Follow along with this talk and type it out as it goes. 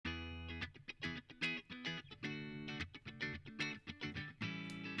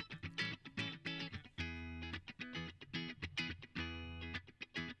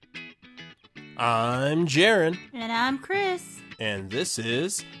I'm Jaron. And I'm Chris. And this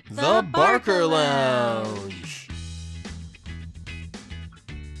is The Barker Lounge.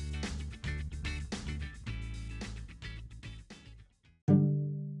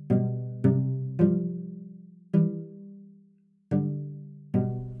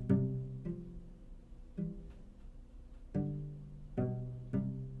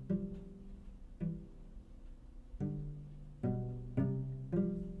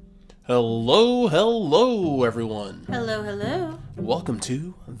 Hello, everyone. Hello. Welcome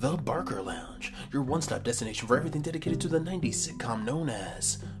to The Barker Lounge, your one-stop destination for everything dedicated to the 90s sitcom known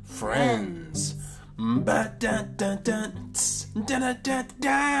as Friends. Welcome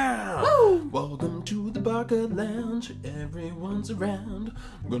to the Barker Lounge. Everyone's around.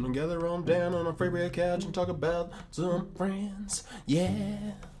 We're gonna gather on down on our favorite couch and talk about some friends. Yeah.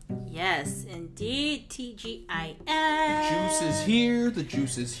 Yes, indeed. TGIF. The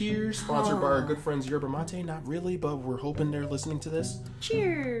juice is here. Sponsored by our good friends Yerba Mate. Not really, but we're hoping they're listening to this.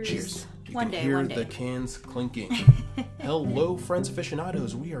 Cheers. You One can day, hear one day. the cans clinking. Hello, friends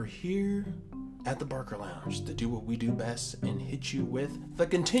aficionados. We are here at the Barker Lounge to do what we do best and hit you with the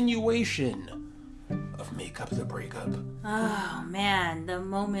continuation of Make Up the Breakup. Oh, man. The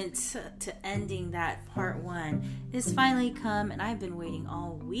moment to ending that part one is finally come, and I've been waiting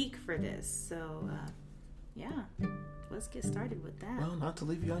all week for this. So, yeah. Let's get started with that. Well, not to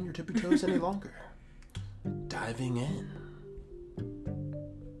leave you on your tippy toes any longer. Diving in.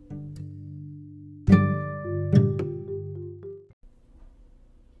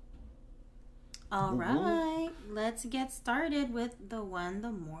 All right. Let's get started with the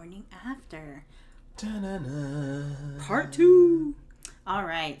morning after. Da-na-na. Part 2. All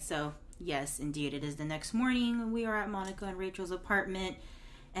right, so yes, indeed, it is the next morning. We are at Monica and Rachel's apartment,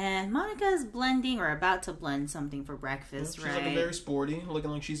 and Monica is blending or about to blend something for breakfast, She's right? looking very sporty,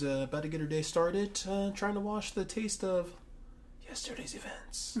 looking like she's about to get her day started, trying to wash the taste of yesterday's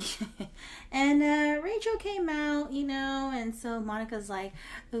events. And Rachel came out, and so Monica's like,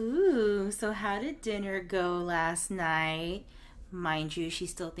 ooh, so how did dinner go last night? Mind you, she's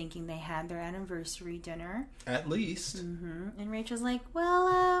still thinking they had their anniversary dinner. At least. Mm-hmm. And Rachel's like,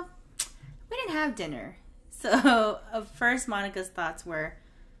 well, we didn't have dinner. So, at first, Monica's thoughts were,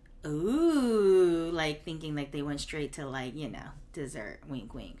 ooh, like thinking like they went straight to dessert,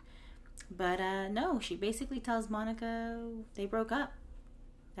 wink, wink. But no, she basically tells Monica they broke up,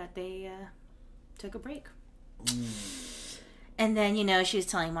 that they took a break. Ooh. And then, she was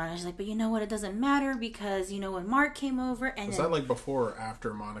telling Monica, she's like, but you know what, it doesn't matter because, when Mark came over and Was then... that like before or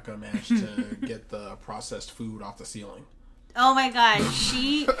after Monica managed to get the processed food off the ceiling? Oh my gosh,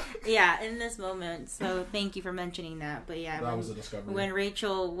 in this moment. So thank you for mentioning that. But yeah, that was a discovery. When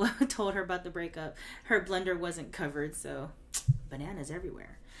Rachel told her about the breakup, her blender wasn't covered, so bananas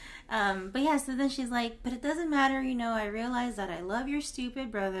everywhere. But yeah, so then she's like, but it doesn't matter, I realized that I love your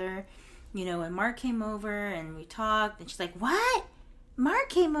stupid brother. When Mark came over and we talked, and she's like, what? Mark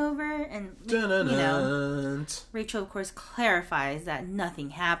came over, and Rachel, of course, clarifies that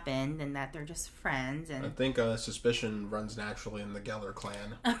nothing happened and that they're just friends. And I think suspicion runs naturally in the Geller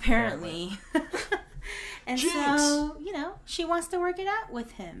clan. Apparently. And Jinx. so, she wants to work it out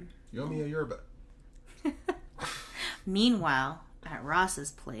with him. You owe me a yerba. Meanwhile, at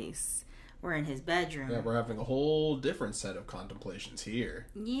Ross's place, we're in his bedroom. Yeah, we're having a whole different set of contemplations here.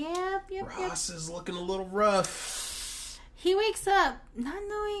 Yep. Ross is looking a little rough. He wakes up not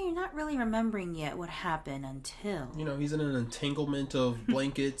really remembering yet what happened until... he's in an entanglement of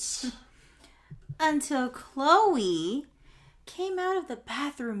blankets. Until Chloe came out of the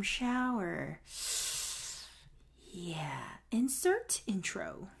bathroom shower. Yeah. Insert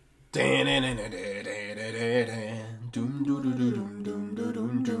intro. But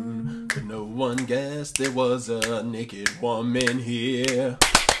no one guessed there was a naked woman here.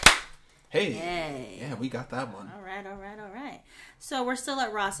 Hey. Yeah, we got that one. All right. So we're still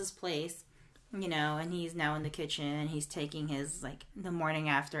at Ross's place, and he's now in the kitchen. He's taking his, the morning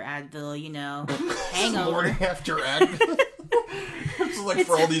after Advil, hangover. Morning after Advil? It's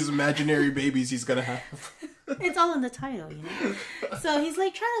for all these imaginary babies he's going to have. It's all in the title, So he's,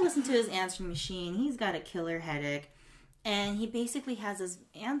 trying to listen to his answering machine. He's got a killer headache. And he basically has this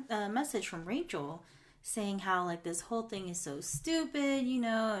message from Rachel saying how, this whole thing is so stupid, and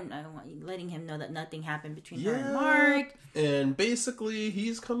I want you letting him know that nothing happened between her and Mark. And basically,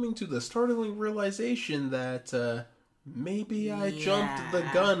 he's coming to the startling realization that maybe I jumped the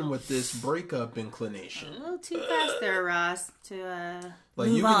gun with this breakup inclination. A little too fast there, Ross, to Like,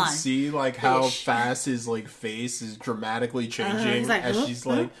 Move you can on. see, like, how fast his, like, face is dramatically changing like, as she's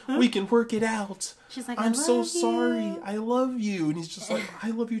like, we can work it out. She's like, I'm so love sorry. you. I love you. And he's just like, I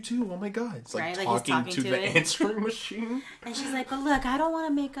love you too. Oh my God. It's like, Right, like he's talking, talking to to the it. answering machine. And she's like, but look, I don't want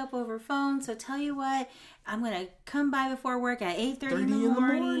to make up over phone, so tell you what, I'm going to come by before work at 8:30 in the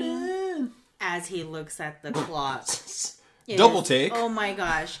morning. As he looks at the clock. Double take. Oh my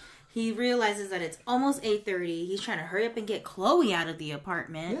gosh. He realizes that it's almost 8:30. He's trying to hurry up and get Chloe out of the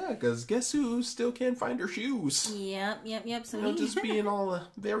apartment. Yeah, because guess who still can't find her shoes? Yep. So he's just being all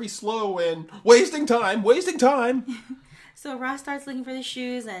very slow and wasting time. So Ross starts looking for the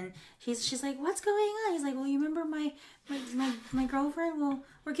shoes, and she's like, "What's going on?" He's like, "Well, you remember my girlfriend? Well,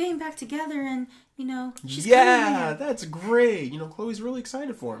 we're getting back together, and she's coming." That's great. Chloe's really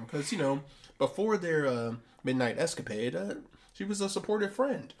excited for him because before their midnight escapade, she was a supportive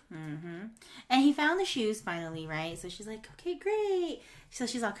friend. Mm-hmm. And he found the shoes finally, right? So she's like, "Okay, great." So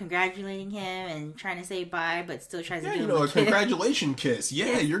she's all congratulating him and trying to say bye, but still tries to give him a kiss. Congratulations kiss.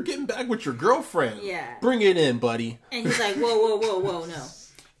 Yeah, you're getting back with your girlfriend. Yeah. Bring it in, buddy. And he's like, whoa, no.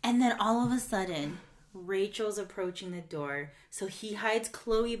 And then all of a sudden, Rachel's approaching the door. So he hides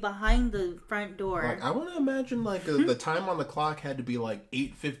Chloe behind the front door. Like, I want to imagine, the time on the clock had to be,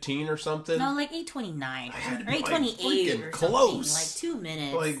 8:15 or something. No, 8:29 or Freaking8:28 or close. something. 2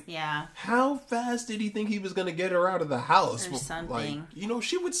 minutes. Yeah. How fast did he think he was going to get her out of the house? Or something.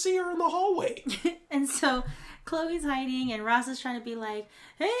 She would see her in the hallway. And so Chloe's hiding, and Ross is trying to be like,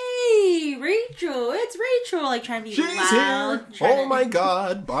 "Hey, Rachel, it's Rachel!" Trying to be She's loud. Here. Oh my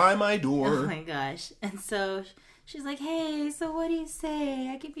God! By my door. Oh my gosh! And so she's like, "Hey, so what do you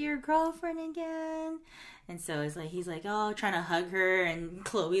say? I could be your girlfriend again?" And so he's like, oh, trying to hug her, and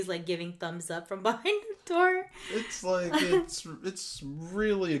Chloe's giving thumbs up from behind the door. It's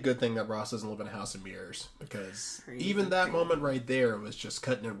really a good thing that Ross doesn't live in a house of mirrors, because even that moment right there was just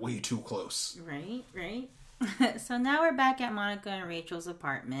cutting it way too close. Right. So now we're back at Monica and Rachel's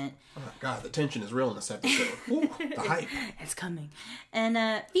apartment. Oh my God, the tension is real in this episode. Ooh, the hype. It's coming.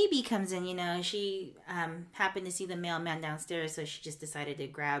 And Phoebe comes in, she happened to see the mailman downstairs, so she just decided to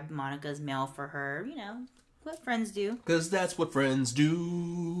grab Monica's mail for her, what friends do. Because that's what friends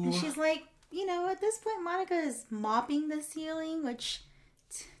do. And she's like, at this point, Monica is mopping the ceiling, which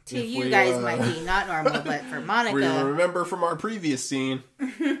to you guys might be not normal, but for Monica... We remember from our previous scene,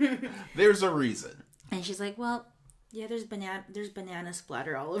 there's a reason. And she's like, well, yeah, there's banana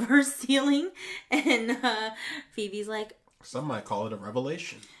splatter all over her ceiling. And Phoebe's like... Some might call it a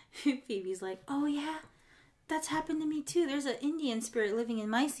revelation. Phoebe's like, oh yeah, that's happened to me too. There's an Indian spirit living in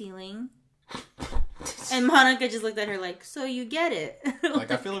my ceiling. And Monica just looked at her like, so you get it.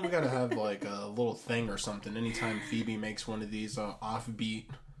 I feel like we gotta have a little thing or something anytime Phoebe makes one of these offbeat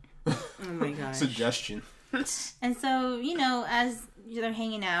oh my gosh. suggestion. And so, as they're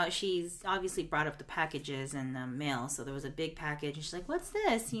hanging out, she's obviously brought up the packages and the mail. So there was a big package, and she's like, what's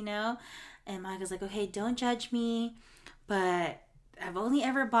this, And Monica's like, okay, don't judge me, but I've only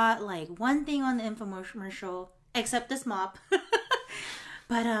ever bought one thing on the infomercial, except this mop.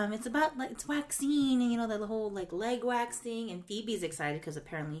 But it's about it's waxing, and the whole leg waxing, and Phoebe's excited because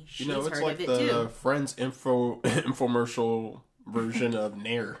apparently she's heard of it too. It's like the Friends infomercial version of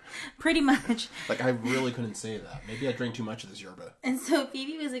Nair. Pretty much. I really couldn't say that. Maybe I drank too much of this yerba. And so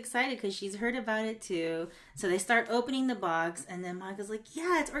Phoebe was excited because she's heard about it too. So they start opening the box, and then Monica's like,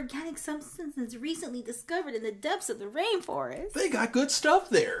 yeah, it's organic substances recently discovered in the depths of the rainforest. They got good stuff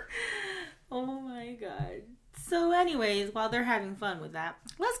there. Oh my God. So anyways, while they're having fun with that,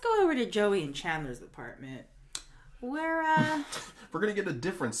 let's go over to Joey and Chandler's apartment. Where, We're gonna get a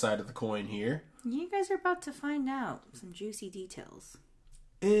different side of the coin here. You guys are about to find out some juicy details.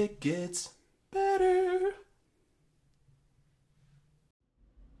 It gets better.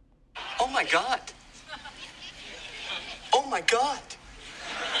 Oh my God. Oh my God.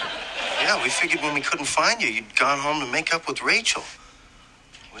 Yeah, we figured when we couldn't find you, you'd gone home to make up with Rachel.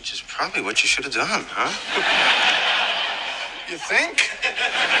 Which is probably what you should have done, huh? You think?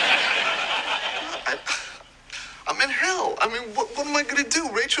 I'm in hell. I mean, what am I going to do?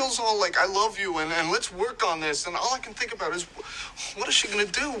 Rachel's all like, I love you, and let's work on this. And all I can think about is, what is she going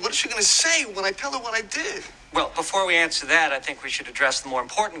to do? What is she going to say when I tell her what I did? Well, before we answer that, I think we should address the more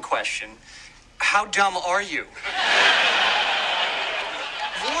important question. How dumb are you?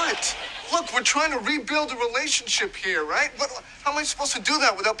 What? Look, we're trying to rebuild a relationship here, right? How am I supposed to do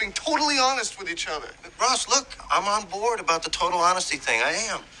that without being totally honest with each other? Ross, look, I'm on board about the total honesty thing. I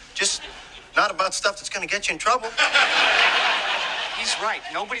am. Just not about stuff that's going to get you in trouble. He's right.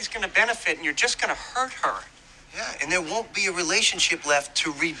 Nobody's going to benefit, and you're just going to hurt her. Yeah, and there won't be a relationship left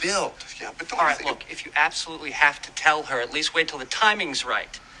to rebuild. Yeah, but don't All you right, think... look, if you absolutely have to tell her, at least wait till the timing's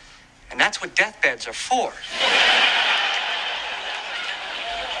right. And that's what deathbeds are for.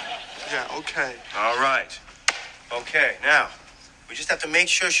 Yeah, okay. All right. Okay, now, we just have to make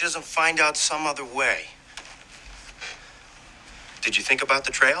sure she doesn't find out some other way. Did you think about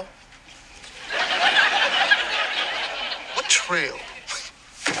the trail? What trail?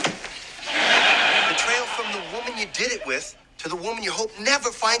 The trail from the woman you did it with to the woman you hope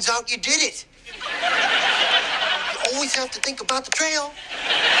never finds out you did it. You always have to think about the trail.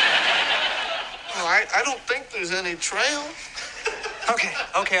 Well, I don't think there's any trail. Okay.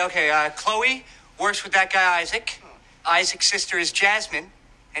 Chloe works with that guy Isaac. Isaac's sister is Jasmine.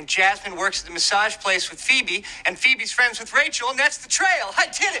 And Jasmine works at the massage place with Phoebe. And Phoebe's friends with Rachel, and that's the trail. I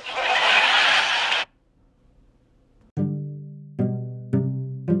did it.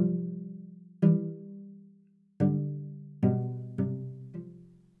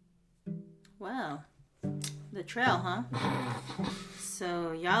 Wow. The trail, huh?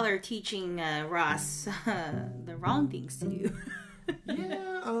 So y'all are teaching Ross the wrong things to do.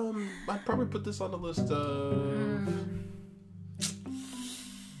 Yeah, I'd probably put this on the list of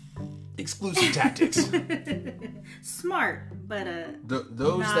exclusive tactics. Smart, but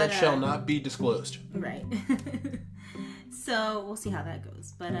Those not, that shall not be disclosed. right. So we'll see how that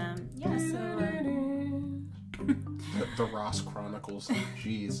goes. But yeah. So The Ross Chronicles.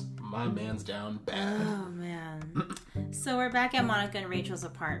 Jeez, my man's down bad. oh man. So we're back at Monica and Rachel's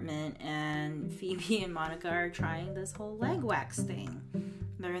apartment, and Phoebe and Monica are trying this whole leg wax thing.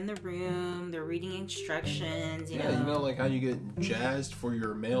 They're in the room. They're reading instructions. You know, like how you get jazzed for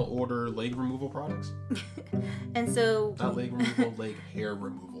your mail order leg removal products. And so Not leg removal, leg hair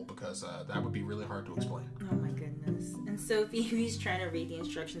removal, because that would be really hard to explain. oh my goodness. And so Phoebe's trying to read the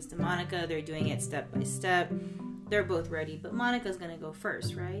instructions to Monica. They're doing it step by step. They're both ready, but Monica's gonna go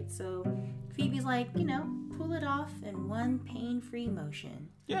first, right? So Phoebe's like, pull it off in one pain-free motion.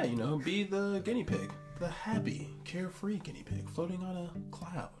 Yeah, be the guinea pig. The happy, carefree guinea pig floating on a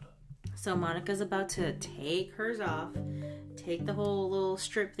cloud. So Monica's about to take hers off, take the whole little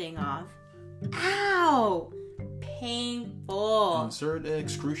strip thing off. Ow! Painful. Insert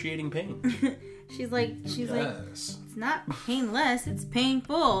excruciating pain. She's like, Yes. it's not painless, it's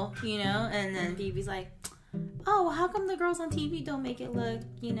painful, And then Phoebe's like, oh, well, how come the girls on TV don't make it look,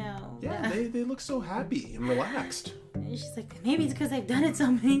 Yeah, they look so happy and relaxed. And she's like, maybe it's because they've done it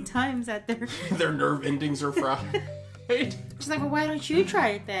so many times that Their nerve endings are fried. She's like, well, why don't you try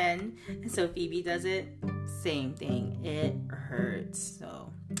it then? And so Phoebe does it. Same thing. It hurts.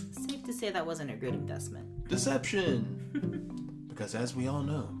 So safe to say that wasn't a good investment. Deception. Because as we all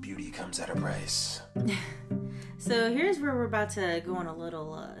know, beauty comes at a price. So here's where we're about to go on a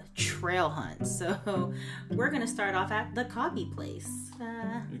little trail hunt. So we're going to start off at the coffee place.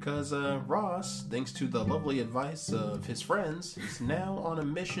 Because Ross, thanks to the lovely advice of his friends, is now on a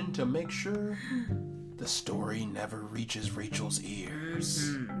mission to make sure the story never reaches Rachel's ears.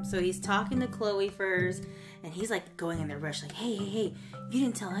 Mm-hmm. So he's talking to Chloe first, and he's like going in the rush, like, hey, you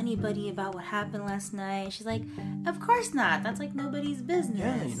didn't tell anybody about what happened last night. She's like, of course not. That's like nobody's business.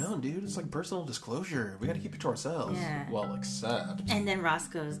 Yeah, dude, it's like personal disclosure. We gotta keep it to ourselves. Yeah. Well, except. And then Ross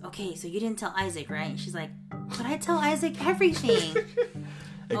goes, okay, so you didn't tell Isaac, right? And she's like, but I tell Isaac everything.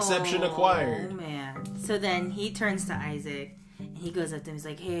 Exception acquired. Oh, man. So then he turns to Isaac, and he goes up to him. He's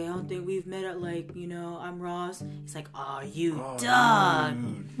like, hey, I don't think we've met at, I'm Ross. He's like, you dog.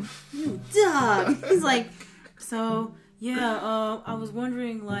 You dog. He's like, so, yeah, I was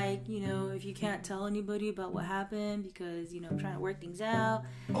wondering, if you can't tell anybody about what happened because, I'm trying to work things out.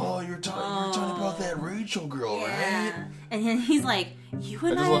 Oh, you're talking about that Rachel girl, right? And then he's like, you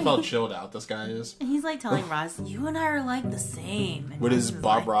and I... I just love how chilled out this guy is. And he's like telling Ross, you and I are like the same. And With Ross his is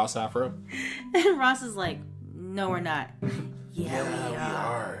Bob like, Ross afro? And Ross is like, no, we're not. Yeah, we are.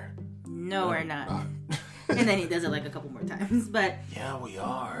 are. No, we're not. And then he does it like a couple more times. But yeah, we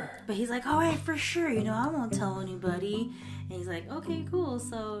are. But he's like, all right, for sure. I won't tell anybody. And he's like, okay, cool.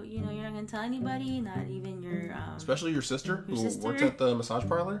 So, you're not going to tell anybody? Not even your... Especially your sister who sister? works at the massage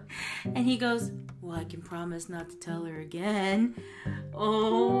parlor? And he goes, well, I can promise not to tell her again.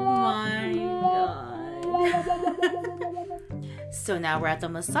 Oh, my God. So now we're at the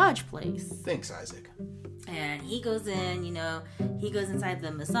massage place. Thanks, Isaac. And he goes in, he goes inside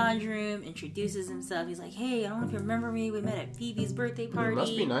the massage room, introduces himself. He's like, hey, I don't know if you remember me. We met at Phoebe's birthday party. It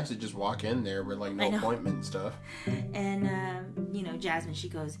must be nice to just walk in there with, like, no appointment and stuff. And, Jasmine, she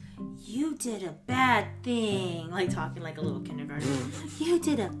goes, you did a bad thing. Like, talking like a little kindergarten. You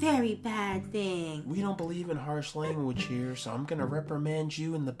did a very bad thing. We don't believe in harsh language here, so I'm going to reprimand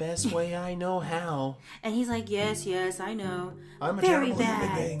you in the best way I know how. And he's like, yes, I know. I'm a very terrible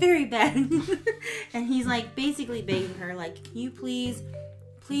bad, human being. very bad. And he's like basically begging her, like, can you please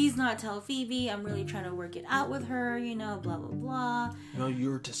not tell Phoebe? I'm really trying to work it out with her, blah, blah, blah.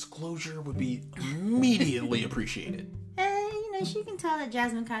 Your disclosure would be immediately appreciated. And, she can tell that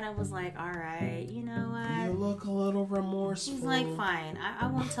Jasmine kind of was like, all right, you know what? You look a little remorseful. She's like, fine, I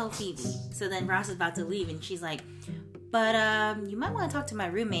won't tell Phoebe. So then Ross is about to leave, and she's like, but you might want to talk to my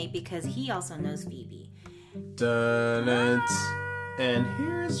roommate because he also knows Phoebe. Dun-dun. And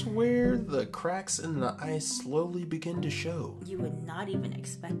here's where the cracks in the ice slowly begin to show. You would not even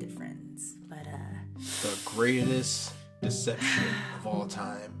expect it, friends. But, the greatest deception of all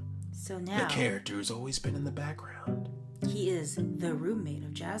time. So now... The character has always been in the background. He is the roommate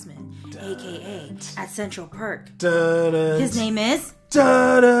of Jasmine, a.k.a. at Central Perk. Dun-dun. His name is...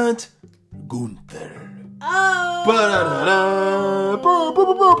 Dun-dun. Gunther. Oh! Ba-da-da-da.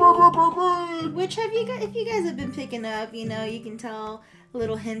 Which if you guys have been picking up, you can tell a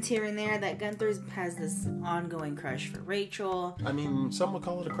little hint here and there that Gunther has this ongoing crush for Rachel. I mean, some would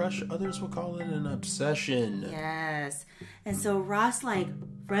call it a crush, others would call it an obsession. Yes. And so Ross,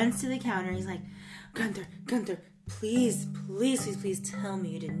 runs to the counter. He's like, Gunther, please tell me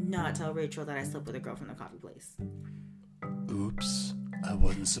you did not tell Rachel that I slept with a girl from the coffee place. Oops, I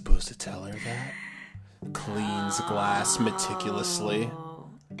wasn't supposed to tell her that. Cleans glass meticulously.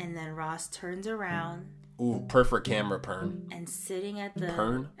 And then Ross turns around. Ooh, perfect camera pern. And sitting at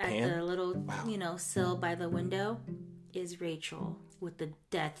the Pan? little, sill by the window is Rachel with the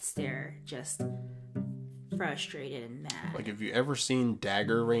death stare, just frustrated and mad. Like, have you ever seen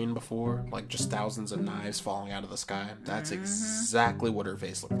Dagger Rain before? Like, just thousands of knives falling out of the sky? That's exactly what her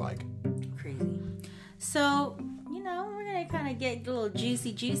face looked like. Crazy. So, we're going to kind of get a little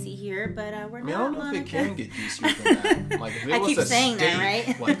juicy here, but we're not. I don't know if it can get juicier than that. Like, if it I was keep a saying steak, that,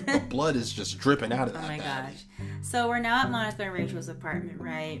 right? like, the blood is just dripping out of that. Oh my bag. gosh. So we're now at Monica and Rachel's apartment,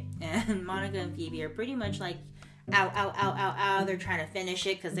 right? And Monica and Phoebe are pretty much like, ow. They're trying to finish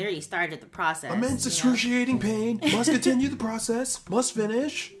it because they already started the process. Immense excruciating pain. Must continue the process. Must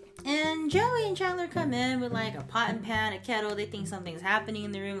finish. And Joey and Chandler come in with like a pot and pan, a kettle. They think something's happening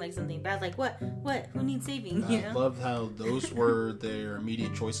in the room, like something bad. Like, what? Who needs saving? I love how those were their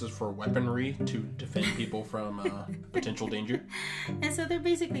immediate choices for weaponry to defend people from potential danger. And so they're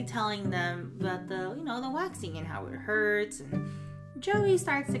basically telling them about the waxing and how it hurts. And Joey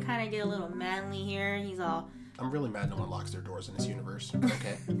starts to kind of get a little manly here. He's all... I'm really mad no one locks their doors in this universe.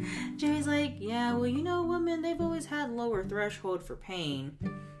 Okay. Joey's like, yeah, well, women, they've always had lower threshold for pain.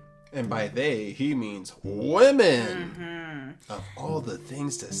 And by they, he means women. Of all the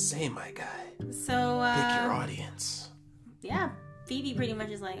things to say, my guy. So, pick your audience. Yeah, Phoebe pretty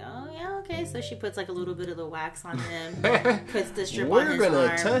much is like, oh, yeah, okay. So she puts like a little bit of the wax on him, puts the strip on his arm. We're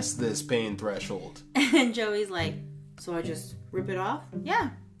gonna test this pain threshold. And Joey's like, so I just rip it off?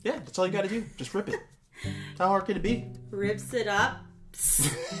 Yeah. Yeah, that's all you gotta do. Just rip it. How hard can it be? Rips it up.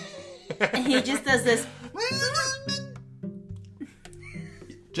 And he just does this.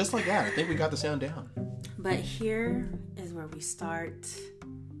 Just like that. I think we got the sound down. But here is where we start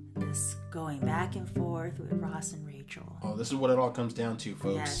this going back and forth with Ross and Rachel. Oh, this is what it all comes down to,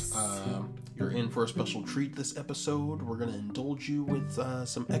 folks. Yes. You're in for a special treat this episode. We're going to indulge you with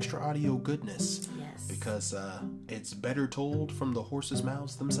some extra audio goodness. Yes. Because it's better told from the horses'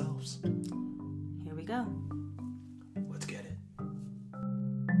 mouths themselves. Here we go. Let's get it.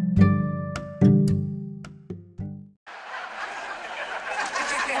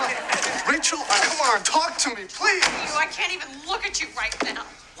 Rachel, come on, talk to me, please. I can't even look at you right now.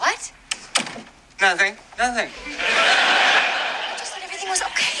 What? Nothing. I just thought everything was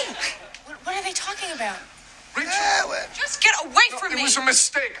okay. What are they talking about? Rachel, Just get away from me. It was a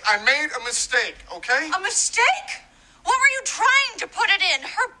mistake. I made a mistake, okay? A mistake? What were you trying to put it in?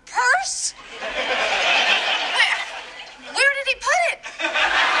 Her purse? Where did he put it?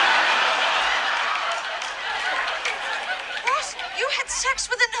 Ross, you had sex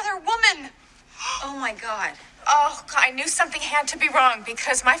with another woman. Oh my God. Oh, God, I knew something had to be wrong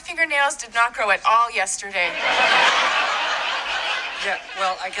because my fingernails did not grow at all yesterday. Yeah,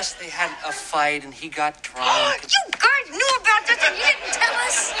 well, I guess they had a fight and he got drunk. You guys knew about this and you didn't tell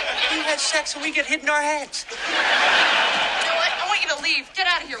us. We had sex and we get hit in our heads. You know what? I want you to to leave. Get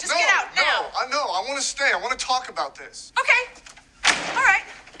out of here. Just get out now. No, I want to stay. I want to talk about this. Okay. All right.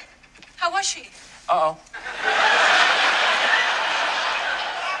 How was she? Uh-oh.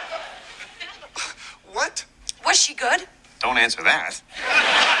 What? Was she good? Don't answer that.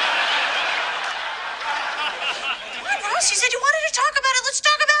 Come on, Ross. You said you wanted to talk about it. Let's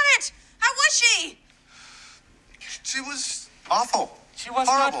talk about it. How was she? She was Awful. She was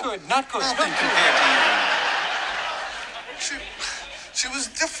horrible. not good. Not good. Nothing compared to you. She was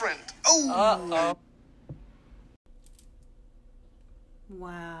different. Oh. Uh-oh.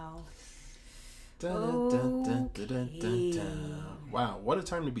 Wow. Dun, dun, dun, dun, dun, dun, dun. Wow, what a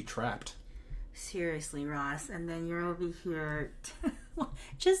time to be trapped. Seriously, Ross. And then you're over here.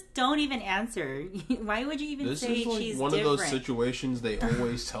 Just don't even answer. Why would you even This say is like she's one different? of those situations they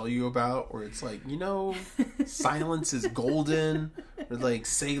always tell you about where it's like, silence is golden, or like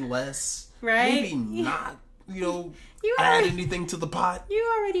say less. Right? Maybe not, You add are- anything to the pot.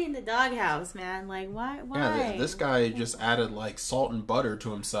 You're already in the doghouse, man. Like, why? Yeah, this guy just added like salt and butter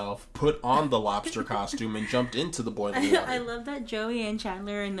to himself, put on the lobster costume, and jumped into the boiling water. I love that Joey and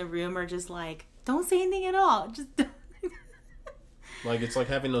Chandler in the room are just like, don't say anything at all. Just don't. Like, it's like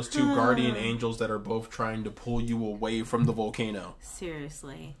having those two guardian angels that are both trying to pull you away from the volcano.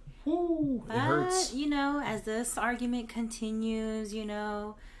 Seriously. Ooh, it hurts. But, as this argument continues,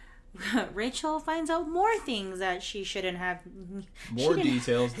 Rachel finds out more things that she shouldn't have. More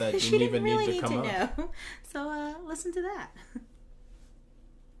details that she didn't even really need to come up. know. So, listen to that.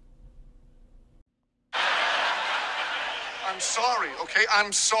 I'm sorry, okay?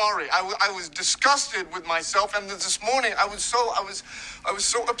 I'm sorry. I was disgusted with myself, and this morning I was so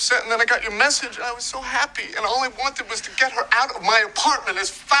upset, and then I got your message, and I was so happy, and all I wanted was to get her out of my apartment as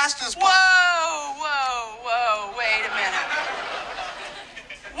fast as possible. Whoa. Wait a minute.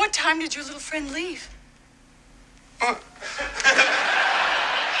 What time did your little friend leave? Oh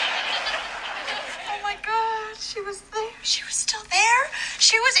my God, she was there. She was still there?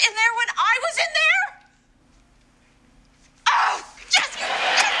 She was in there when I was in there? Oh, yes!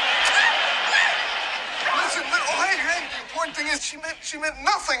 Listen, hey, the important thing is she meant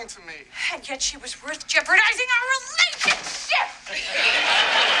nothing to me. And yet she was worth jeopardizing our relationship!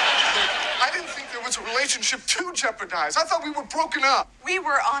 I didn't think there was a relationship to jeopardize. I thought we were broken up. We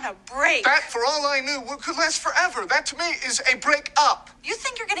were on a break. That, for all I knew, could last forever. That, to me, is a break up. You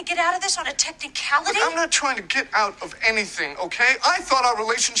think you're gonna get out of this on a technicality? Look, I'm not trying to get out of anything, okay? I thought our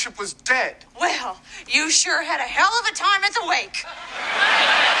relationship was dead. Well, you sure had a hell of a time at the wake.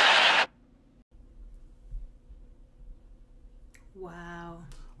 Wow.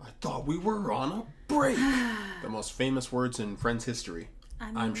 I thought we were on a break. The most famous words in Friends history,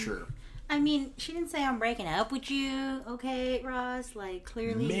 I'm sure. I mean, she didn't say I'm breaking up with you, okay, Ross? Like,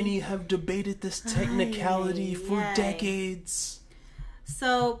 clearly. Many have debated this technicality for decades.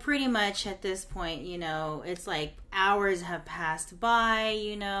 So, pretty much at this point, it's like hours have passed by,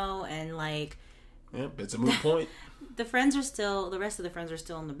 and like. Yep, it's a moot point. The rest of the friends are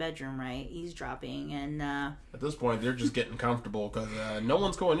still in the bedroom, right? Eavesdropping, and At this point, they're just getting comfortable because no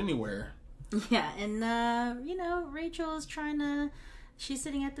one's going anywhere. yeah, and Rachel is she's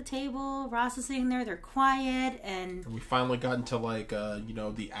sitting at the table, Ross is sitting there, they're quiet, and We finally got into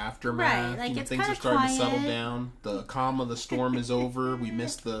the aftermath. Right, like, it's things are kinda starting to settle quiet. down. The calm of the storm is over. We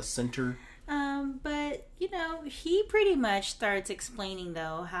missed the center. but he pretty much starts explaining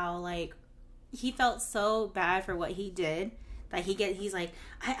though how like he felt so bad for what he did that he's like,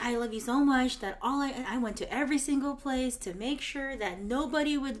 I love you so much that I went to every single place to make sure that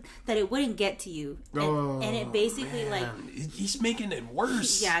that it wouldn't get to you, and it basically Man, he's making it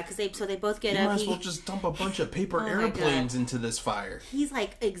worse. yeah, because they both get You up. might as well just dump a bunch of paper Oh my airplanes God. into this fire. He's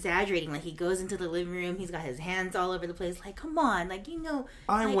like exaggerating, like he goes into the living room, he's got his hands all over the place, like, come on, like,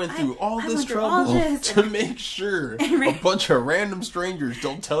 I like, went through all I this went through trouble all this. to make sure a bunch of random strangers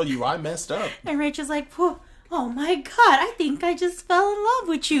don't tell you I messed up. And Rachel's like, oh my God, I think I just fell in love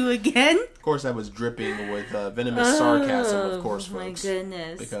with you again. Of course, I was dripping with venomous sarcasm, of course, Oh my folks.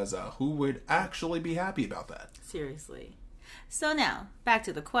 goodness. Because who would actually be happy about that? Seriously. So now, back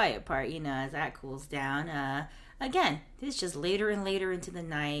to the quiet part, as that cools down. Again, it's just later and later into the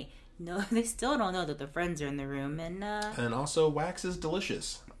night. No, they still don't know that the friends are in the room. And also, wax is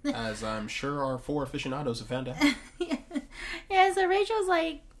delicious, as I'm sure our 4 aficionados have found out. Yeah, so Rachel's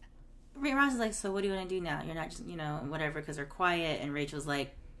like, Ross is like, so what do you want to do now? You're not just, whatever, because they're quiet. And Rachel's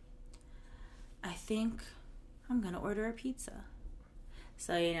like, I think I'm going to order a pizza.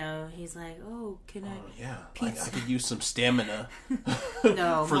 So, he's like, oh, can I? Yeah, Pizza. I could use some stamina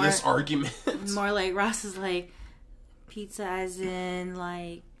No, for this argument. More like Ross is like, pizza as in,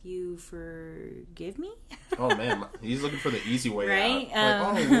 like, you forgive me? Oh man, he's looking for the easy way Right?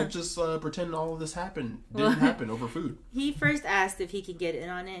 out. Like, we'll just pretend all of this didn't happen over food. He first asked if he could get in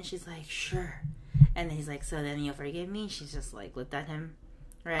on it, and she's like, sure. And then he's like, so then you'll forgive me? She's just like, looked at him.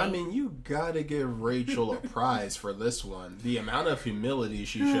 Right? I mean, you gotta give Rachel a prize for this one. The amount of humility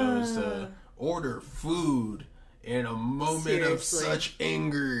she shows to order food in a moment of such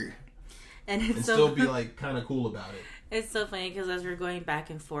anger. And still be like kind of cool about it. It's so funny because as we're going back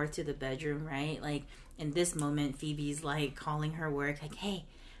and forth to the bedroom, right? Like in this moment, Phoebe's like calling her work, like, "Hey,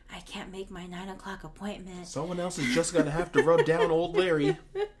 I can't make my 9 o'clock appointment. Someone else is just gonna have to rub down old Larry."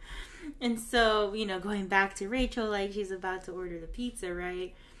 And so, going back to Rachel, like she's about to order the pizza,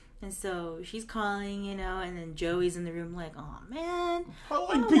 right? And so she's calling, and then Joey's in the room like, "Oh man, I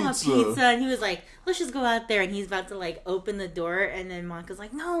want pizza." And he was like, "Let's just go out there." And he's about to like open the door, and then Monica's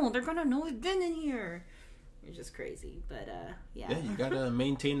like, "No, they're gonna know we've been in here." It's just crazy, but yeah. Yeah, you gotta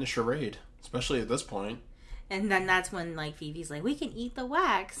maintain the charade, especially at this point. And then that's when like Phoebe's like, "We can eat the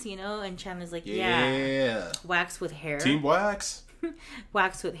wax," and Chandler's like, "Yeah, wax with hair, Team Wax,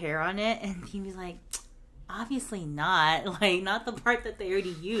 wax with hair on it." And Phoebe's like, "Obviously not, like not the part that they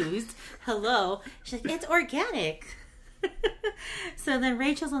already used. Hello." She's like, "It's organic." So then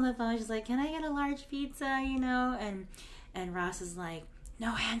Rachel's on the phone. She's like, "Can I get a large pizza?" And Ross is like,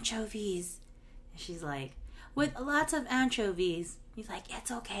 "No anchovies." And she's like, "With lots of anchovies." He's like,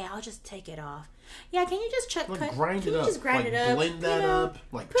 "It's okay. I'll just take it off." Yeah, can you just grind it up? Just grind it up, blend that up,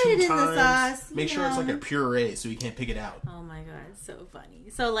 like put 2 it in times. the sauce. Make sure it's like a puree, so you can't pick it out. Oh my god, it's so funny.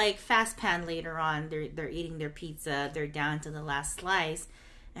 So like fast pan later on, they're eating their pizza. They're down to the last slice,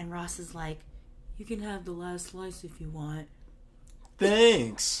 and Ross is like, "You can have the last slice if you want."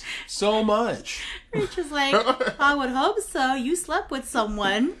 Thanks so much. Rachel's like, "I would hope so. You slept with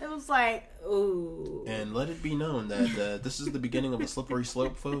someone." It was like, ooh. And let it be known that this is the beginning of a slippery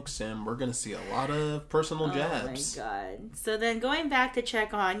slope, folks, and we're going to see a lot of personal jabs. Oh my god. So then going back to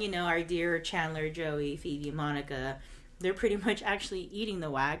check on, our dear Chandler, Joey, Phoebe, Monica, they're pretty much actually eating the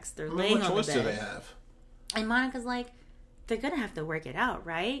wax. They're laying on the bed. What choice do they have? And Monica's like, they're going to have to work it out,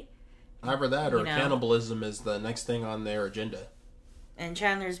 right? Either that or cannibalism is the next thing on their agenda. And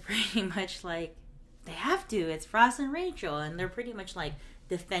Chandler's pretty much like, they have to. It's Ross and Rachel. And they're pretty much like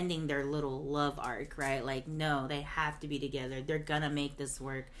defending their little love arc, right? Like, no, they have to be together. They're gonna make this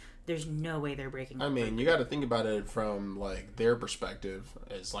work. There's no way they're breaking up. I mean, you got to think about it from like their perspective.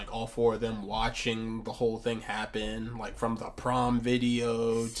 It's like all 4 of them watching the whole thing happen, like from the prom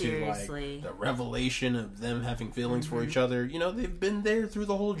video Seriously. to like the revelation of them having feelings for each other. They've been there through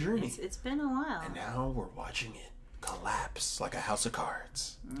the whole journey. It's been a while. And now we're watching it collapse like a house of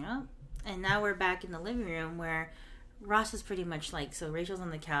cards. Yep. And now we're back in the living room where Ross is pretty much like, so Rachel's on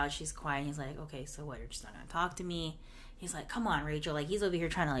the couch, she's quiet, he's like, "Okay, so what, you're just not gonna talk to me?" He's like, "Come on, Rachel," like he's over here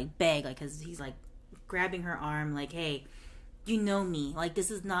trying to like beg, like, cause he's like grabbing her arm, like, "Hey, you know me, like this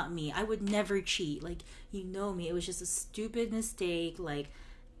is not me, I would never cheat, like you know me, it was just a stupid mistake," like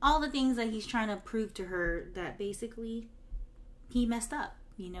all the things that he's trying to prove to her that basically he messed up,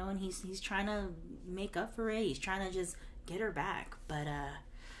 and he's trying to make up for it, he's trying to just get her back, but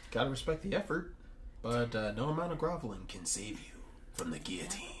gotta respect the effort. But no amount of groveling can save you from the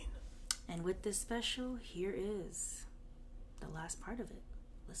guillotine. And with this special, here is the last part of it.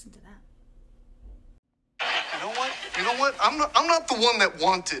 Listen to that. You know what? I'm not the one that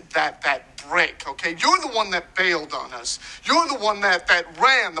wanted that break, okay? You're the one that bailed on us. You're the one that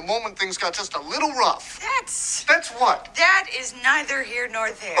ran the moment things got just a little rough. That's what? That is neither here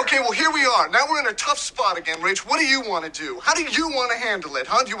nor there. Okay, well, here we are. Now we're in a tough spot again, Rach. What do you want to do? How do you want to handle it,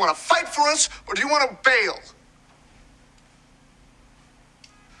 huh? Do you want to fight for us, or do you want to bail?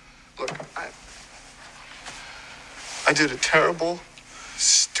 Look, I did a terrible,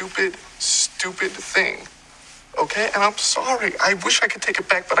 stupid thing. Okay? And I'm sorry. I wish I could take it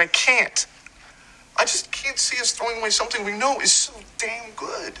back, but I can't. I just can't see us throwing away something we know is so damn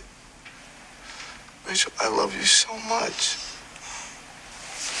good. Rachel, I love you so much.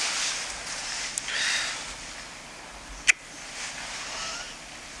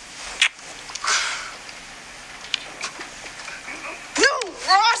 No,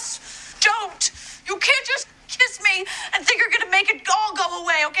 Ross! Don't! You can't just kiss me and think you're gonna make it all go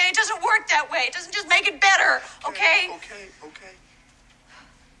away, okay? It doesn't work that way. It doesn't just make it better, okay? Okay.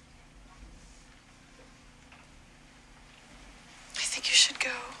 I think you should go.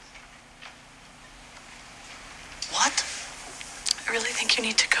 What? I really think you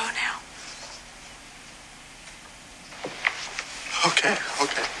need to go now. Okay.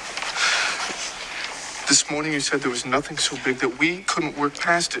 This morning you said there was nothing so big that we couldn't work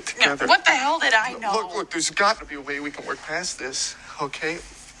past it Now, together. what the hell did I know? Look, there's got to be a way we can work past this, okay?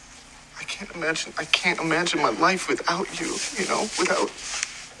 I can't imagine my life without you, you know, without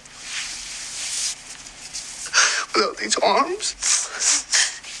these arms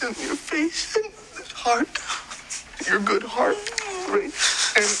and your face and this heart, your good heart, right?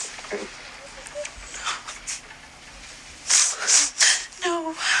 And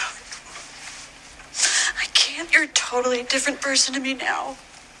No. I can't. You're a totally different person to me now.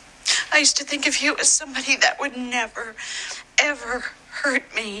 I used to think of you as somebody that would never, ever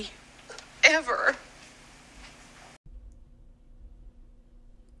hurt me. Ever.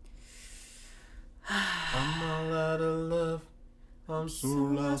 I'm all out of love. I'm so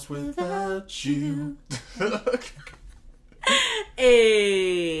lost without you.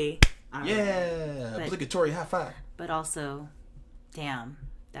 Hey. Yeah, But- obligatory high five. But also, damn,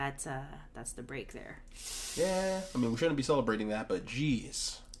 that's the break there. Yeah, I mean, we shouldn't be celebrating that, but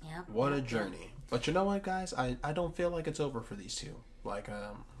geez, Yep. what a journey. But you know what, guys? I don't feel like it's over for these two. Like,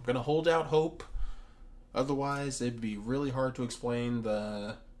 I'm gonna hold out hope. Otherwise, it'd be really hard to explain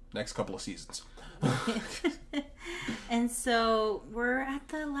the next couple of seasons. And so we're at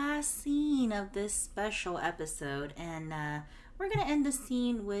the last scene of this special episode, and we're gonna end the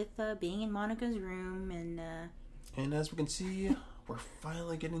scene with being in Monica's room, And as we can see, we're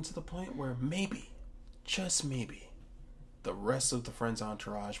finally getting to the point where maybe, just maybe, the rest of the Friends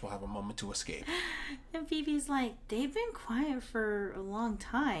entourage will have a moment to escape. and Phoebe's like, they've been quiet for a long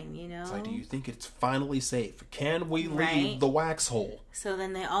time, you know. It's like, do you think it's finally safe? Can we leave Right. the wax hole? So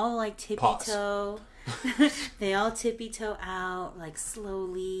then they all like Pause. tippy-toe. They all tippy-toe out, like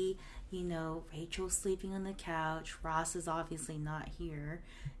slowly. You know, Rachel's sleeping on the couch. Ross is obviously not here.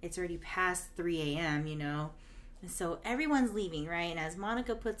 It's already past 3 a.m., you know. And so everyone's leaving, right? And as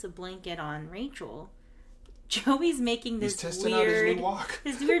Monica puts a blanket on Rachel, Joey's making this He's testing weird... out his new walk.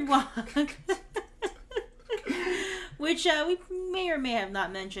 His weird walk. Which we may or may have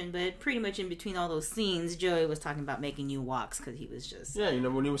not mentioned, but pretty much in between all those scenes, Joey was talking about making new walks because he was just... Yeah, you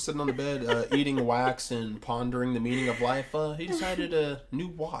know, when he was sitting on the bed eating wax and pondering the meaning of life, he decided a new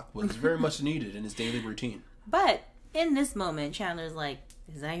walk was very much needed in his daily routine. But in this moment, Chandler's like,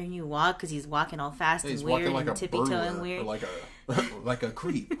 is that your new walk? Because he's walking all fast He's and weird walking like and a tippy-toeing burglar, weird. or like a like a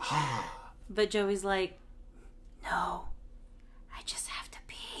creep. But Joey's like, no, I just have to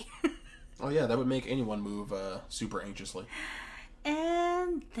pee. Oh yeah, that would make anyone move super anxiously.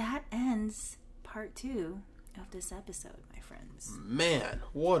 And that ends part 2 of this episode, my friends. Man,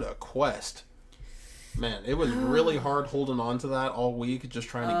 what a quest. Man, it was really hard holding on to that all week, just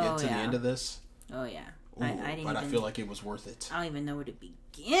trying to get to the end of this. Oh, yeah. Ooh, I didn't but even... I feel like it was worth it. I don't even know where to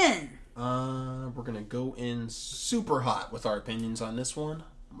begin. We're gonna go in super hot with our opinions on this one.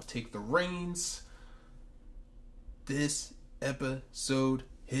 I'm gonna take the reins. This episode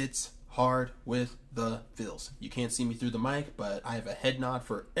hits hard with the feels. You can't see me through the mic, but I have a head nod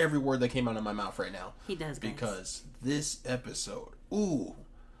for every word that came out of my mouth right now. He does, guys. Because this episode, ooh.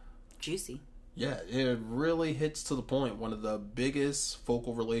 Juicy. Yeah, it really hits to the point. One of the biggest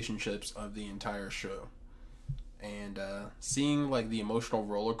focal relationships of the entire show. And seeing like the emotional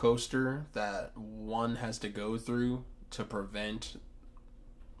roller coaster that one has to go through to prevent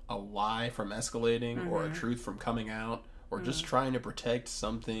a lie from escalating or a truth from coming out, or just trying to protect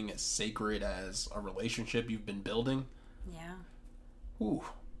something as sacred as a relationship you've been building. Yeah. Ooh.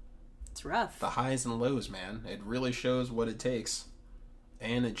 It's rough. The highs and lows, man. It really shows what it takes.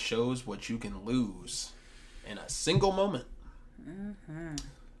 And it shows what you can lose in a single moment.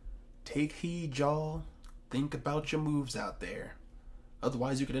 Take heed, y'all. Think about your moves out there.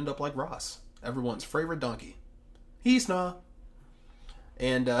 Otherwise, you could end up like Ross, everyone's favorite donkey. He's not.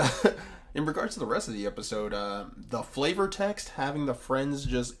 And in regards to the rest of the episode, the flavor text, having the friends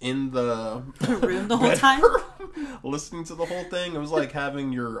just in the room the whole time, listening to the whole thing, it was like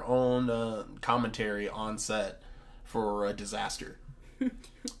having your own commentary on set for a disaster.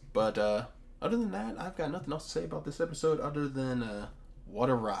 But other than that, I've got nothing else to say about this episode other than what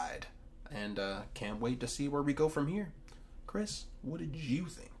a ride. And can't wait to see where we go from here. Chris, what did you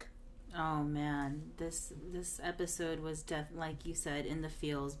think? Oh man, this episode was like you said, in the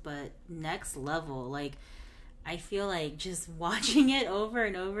feels, but next level. Like, I feel like just watching it over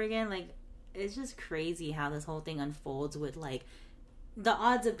and over again, like, it's just crazy how this whole thing unfolds with like the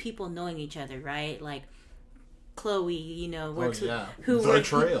odds of people knowing each other, right? Like Chloe, you know, works with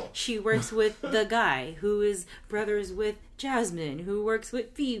she works with the guy who is brothers with Jasmine, who works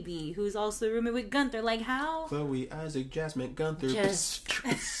with Phoebe, who's also roommate with Gunther. Like, how Chloe, Isaac, Jasmine, Gunther.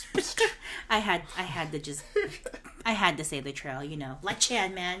 I had to say the trail, you know, like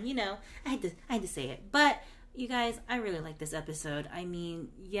Chad, man, you know, I had to say it. But you guys, I really like this episode. I mean,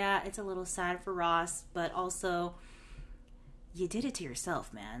 yeah, it's a little sad for Ross, but also you did it to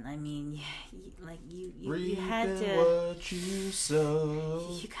yourself, man. I mean, you Reaping had to. what you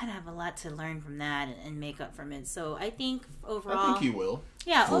sow. You kind of have a lot to learn from that and make up from it. So I think overall, I think you will.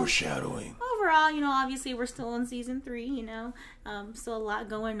 Yeah, Foreshadowing. Overall, obviously we're still in season 3. Still a lot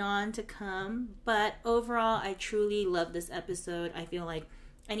going on to come. But overall, I truly love this episode. I feel like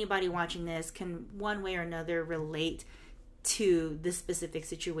anybody watching this can one way or another relate to this specific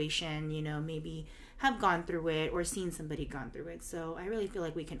situation. Maybe have gone through it or seen somebody gone through it. So I really feel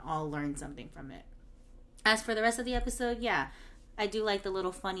like we can all learn something from it. As for the rest of the episode, yeah, I do like the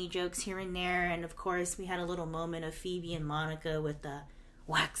little funny jokes here and there. And of course, we had a little moment of Phoebe and Monica with the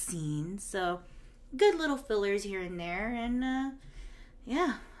wax scene. So good little fillers here and there. And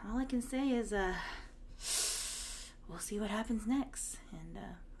yeah, all I can say is we'll see what happens next. And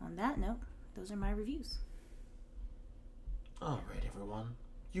on that note, those are my reviews. All right, everyone.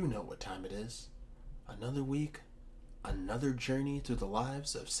 You know what time it is. Another week, another journey through the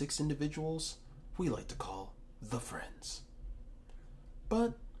lives of 6 individuals we like to call the Friends.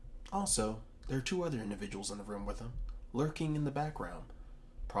 But also, there are 2 other individuals in the room with them, lurking in the background,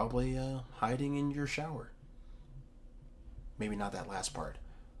 probably hiding in your shower. Maybe not that last part,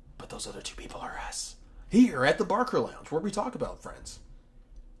 but those other 2 people are us, here at the Barker Lounge, where we talk about Friends.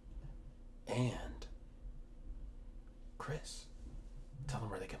 And Chris, tell them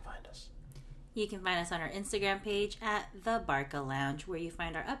where they can find us. You can find us on our Instagram page at The Barca Lounge, where you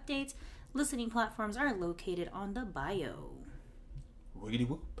find our updates. Listening platforms are located on the bio. Wiggity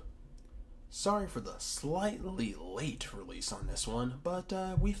whoop. Sorry for the slightly late release on this one, but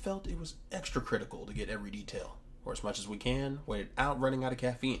we felt it was extra critical to get every detail, or as much as we can, without running out of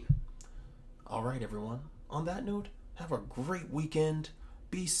caffeine. Alright, everyone. On that note, have a great weekend.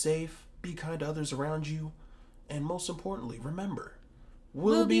 Be safe, be kind to others around you, and most importantly, remember,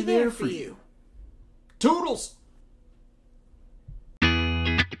 we'll be there for you. Toodles!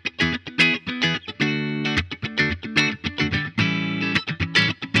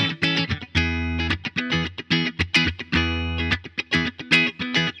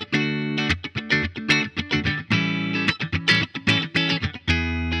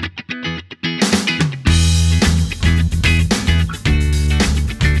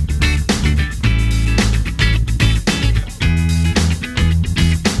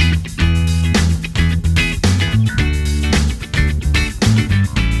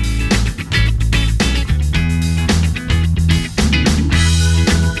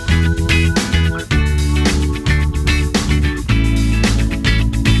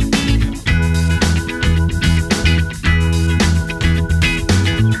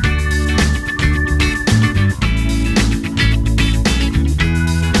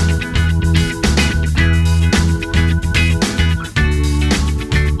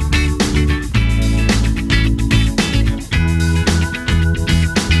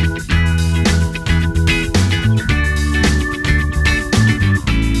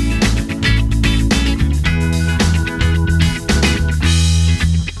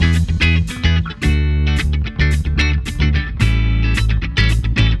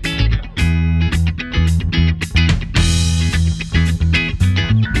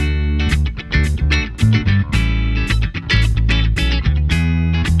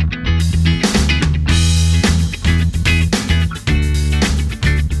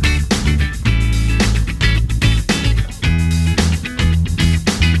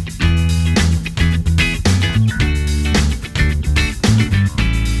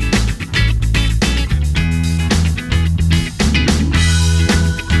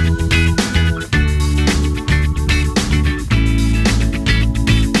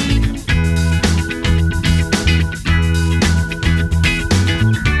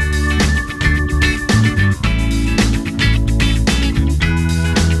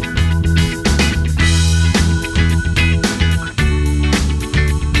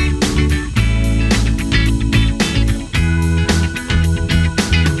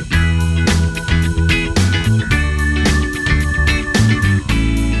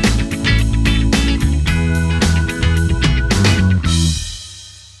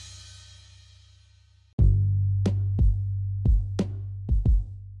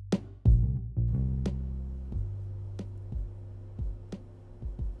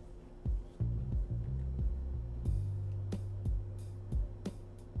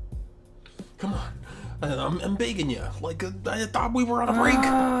 Come on. I'm begging you. Like, I thought we were on a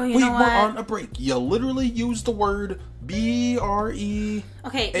break. We were on a break. You literally used the word B-R-E.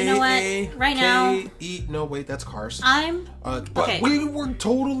 Okay, you know what? Right now. No, wait, that's Cars. But okay. We were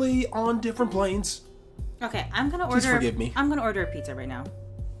totally on different planes. Okay, I'm gonna order. Please forgive me. I'm gonna order a pizza right now.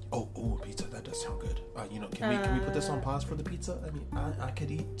 Oh, pizza. That does sound good. Can we put this on pause for the pizza? I mean, I could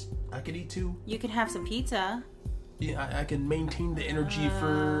eat too. You can have some pizza. Yeah, I can maintain the energy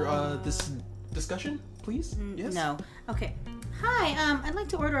for this discussion, please. Yes. No. Okay. Hi. I'd like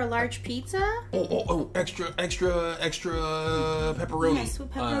to order a large pizza. Oh, extra pepperoni. Yes,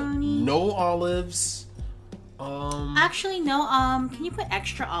 with pepperoni. No olives. Actually, no. Can you put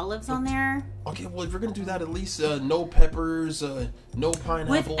extra olives on there? Okay, well, if you're gonna do that, at least no peppers, no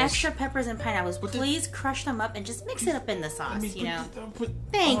pineapples. With extra peppers and pineapples, please crush them up and just mix it up in the sauce. Thank you. You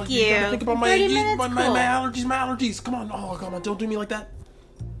gotta think about my 30 minutes, my cool. allergies. Come on, don't do me like that.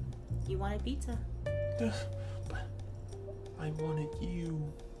 You wanted pizza. But I wanted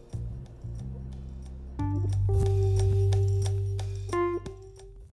you.